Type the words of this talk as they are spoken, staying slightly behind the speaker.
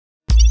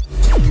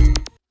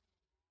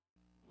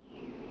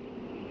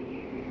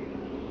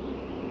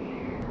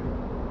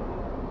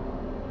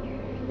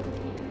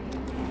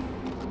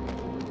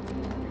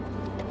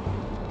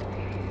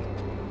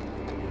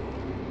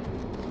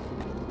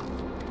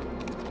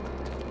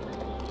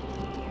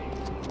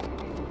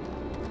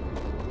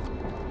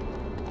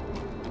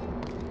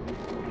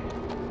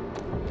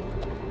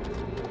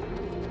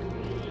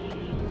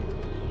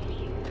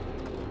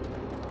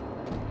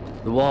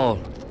The wall.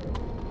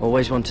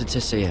 Always wanted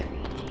to see it,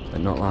 but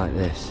not like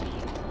this.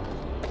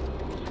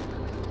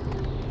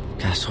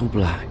 Castle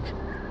Black.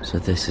 So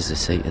this is the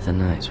seat of the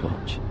Night's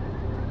Watch.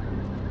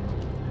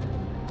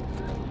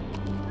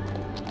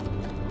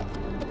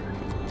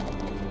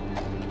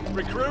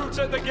 Recruits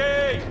at the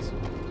gate!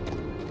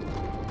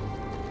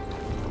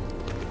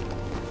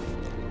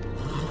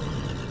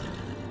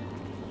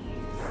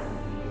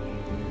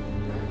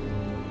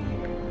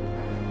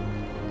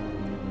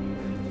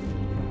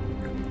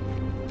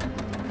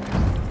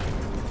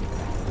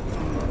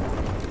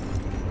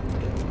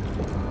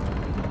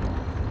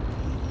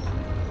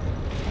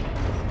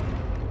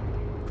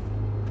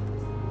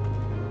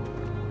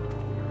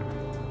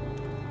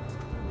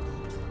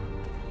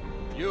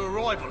 New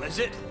arrival, is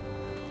it?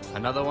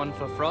 Another one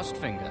for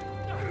Frostfinger.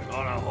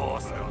 On a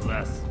horse, no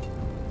less.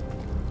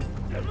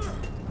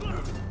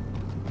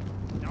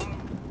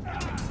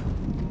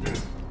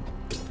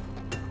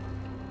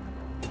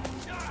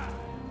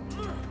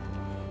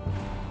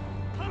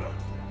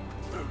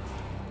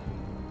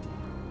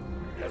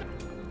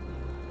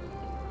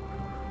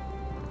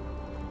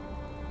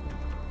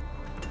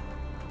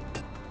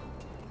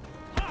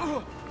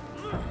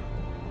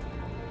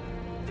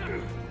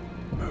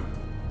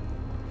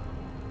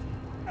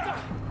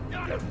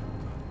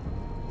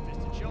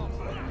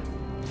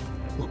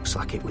 Looks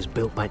like it was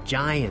built by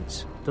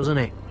giants, doesn't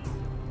it?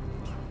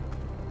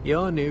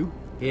 You're new,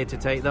 here to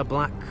take the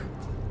black.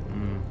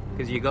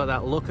 Because you got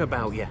that look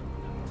about you.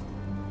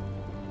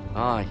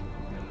 Aye,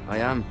 I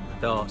am.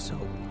 Thought so.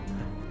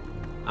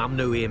 I'm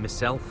new here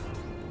myself.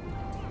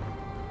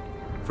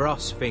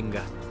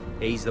 Frostfinger,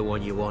 he's the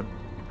one you want.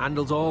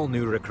 Handles all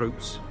new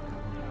recruits.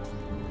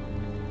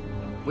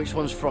 Which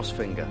one's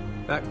Frostfinger?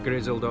 That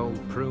grizzled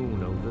old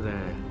prune over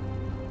there.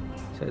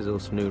 Says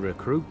us new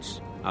recruits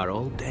are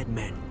all dead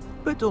men.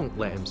 But don't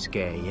let him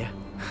scare you.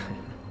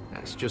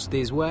 That's just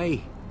his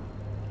way.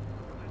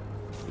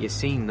 You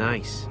seem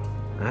nice.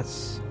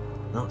 That's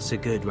not so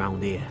good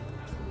round here.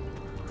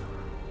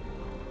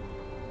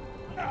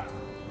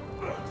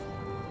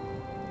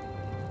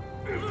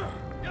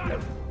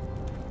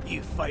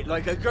 You fight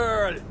like a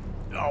girl.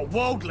 A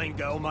waldling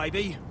girl,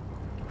 maybe.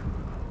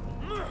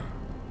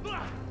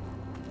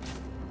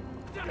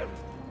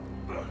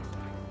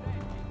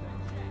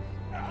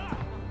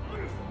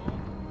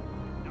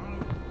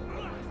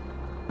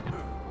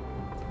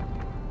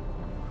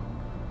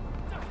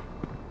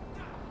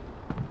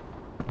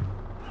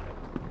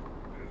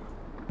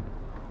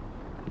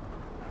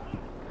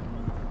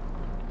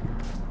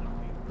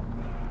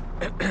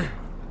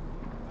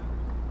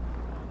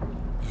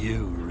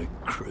 You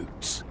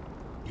recruits.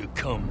 You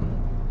come,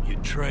 you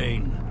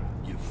train,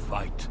 you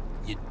fight,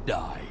 you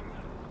die.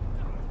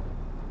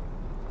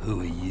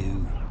 Who are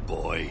you,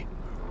 boy?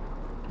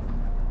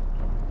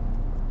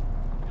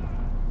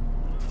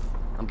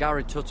 I'm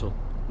Gared Tuttle,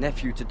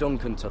 nephew to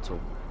Duncan Tuttle,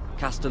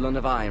 Castellan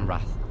of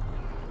Ironrath.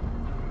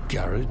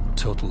 Gared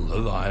Tuttle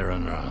of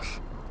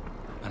Ironrath.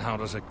 And how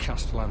does a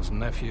Castellan's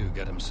nephew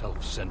get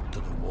himself sent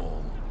to the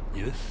wall?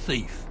 You a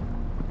thief?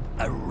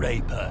 A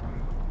raper?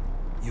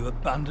 You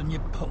abandon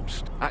your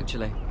post?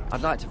 Actually,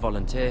 I'd like to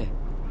volunteer.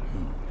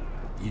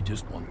 You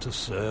just want to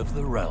serve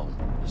the realm,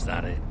 is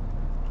that it?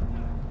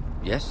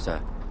 Yes,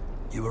 sir.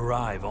 You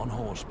arrive on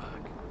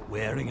horseback,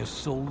 wearing a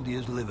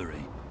soldier's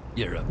livery.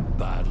 You're a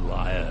bad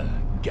liar,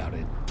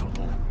 Gared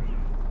Tuttle.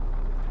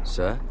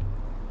 Sir?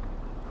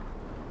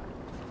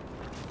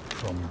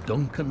 From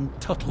Duncan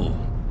Tuttle,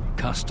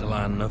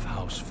 Castellan of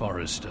House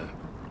Forrester.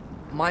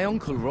 My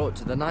uncle wrote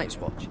to the Night's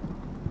Watch.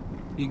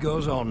 He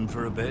goes on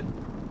for a bit,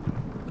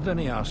 but then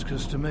he asks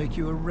us to make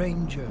you a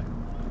ranger.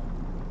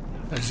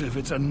 As if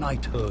it's a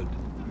knighthood.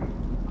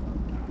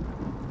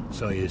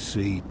 So you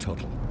see,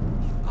 Tuttle,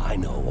 I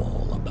know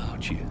all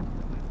about you.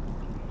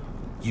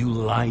 You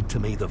lied to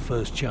me the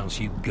first chance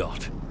you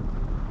got.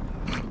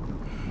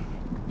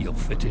 You'll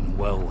fit in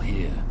well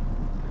here.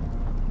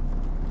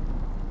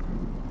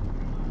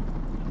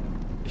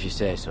 If you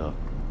say so.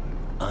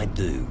 I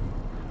do.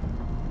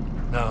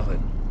 Now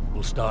then,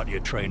 we'll start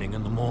your training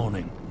in the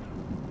morning.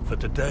 For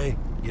today,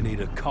 you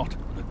need a cot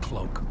and a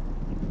cloak.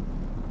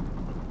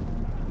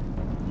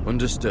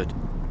 Understood.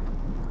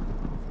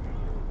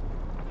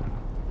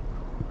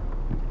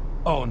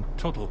 Oh, and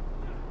Tuttle,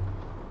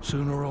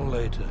 sooner or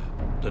later,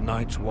 the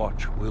Night's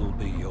Watch will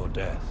be your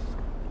death.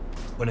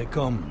 When it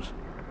comes,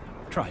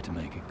 try to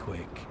make it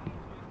quick.